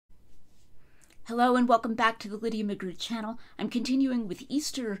Hello and welcome back to the Lydia McGrew channel. I'm continuing with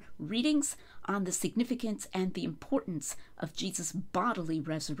Easter readings on the significance and the importance of Jesus' bodily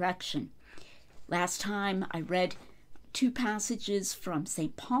resurrection. Last time I read two passages from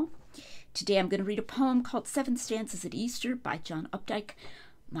St. Paul. Today I'm going to read a poem called 7 Stanzas at Easter by John Updike.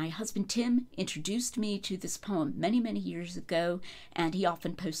 My husband Tim introduced me to this poem many years ago, and he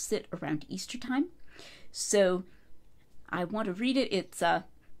often posts it around Easter time. So I want to read it. It's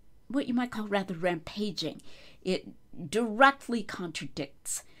what you might call rather rampaging. It directly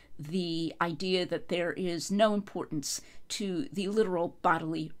contradicts the idea that there is no importance to the literal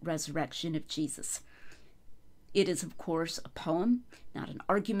bodily resurrection of Jesus. It is, of course, a poem, not an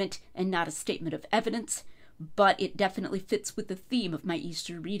argument, and not a statement of evidence, but it definitely fits with the theme of my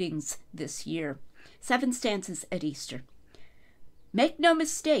Easter readings this year. 7 Stanzas at Easter. Make no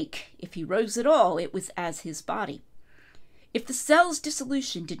mistake, if he rose at all, it was as his body. If the cell's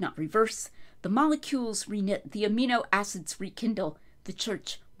dissolution did not reverse, the molecules reknit, the amino acids rekindle, the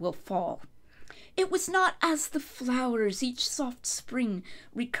church will fall. It was not as the flowers each soft spring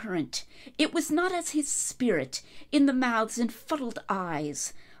recurrent. It was not as his spirit in the mouths and fuddled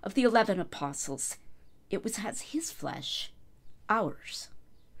eyes of the 11 apostles. It was as his flesh, ours.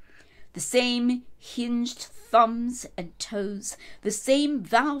 The same hinged thumbs and toes, the same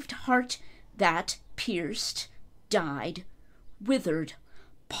valved heart that pierced, died, withered,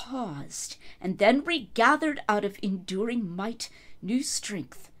 paused, and then regathered out of enduring might new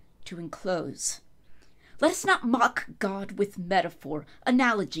strength to enclose. Let us not mock God with metaphor,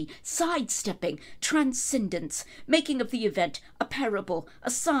 analogy, sidestepping, transcendence, making of the event a parable,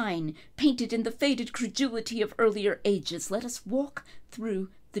 a sign painted in the faded credulity of earlier ages. Let us walk through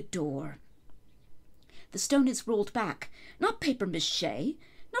the door. The stone is rolled back, not papier-mâché,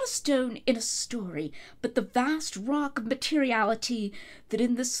 not a stone in a story, but the vast rock of materiality that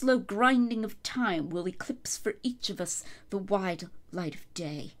in the slow grinding of time will eclipse for each of us the wide light of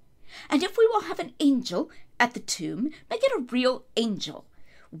day. And if we will have an angel at the tomb, make it a real angel,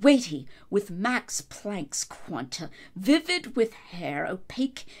 weighty with Max Planck's quanta, vivid with hair,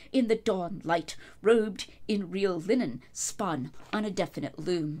 opaque in the dawn light, robed in real linen, spun on a definite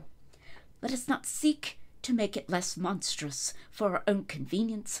loom. Let us not seek to make it less monstrous for our own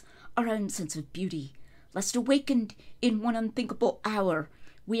convenience, our own sense of beauty, lest awakened in one unthinkable hour,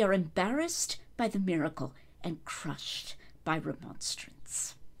 we are embarrassed by the miracle and crushed by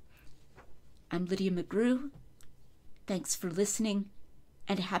remonstrance. I'm Lydia McGrew. Thanks for listening,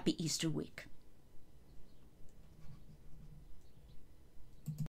 and a happy Easter week.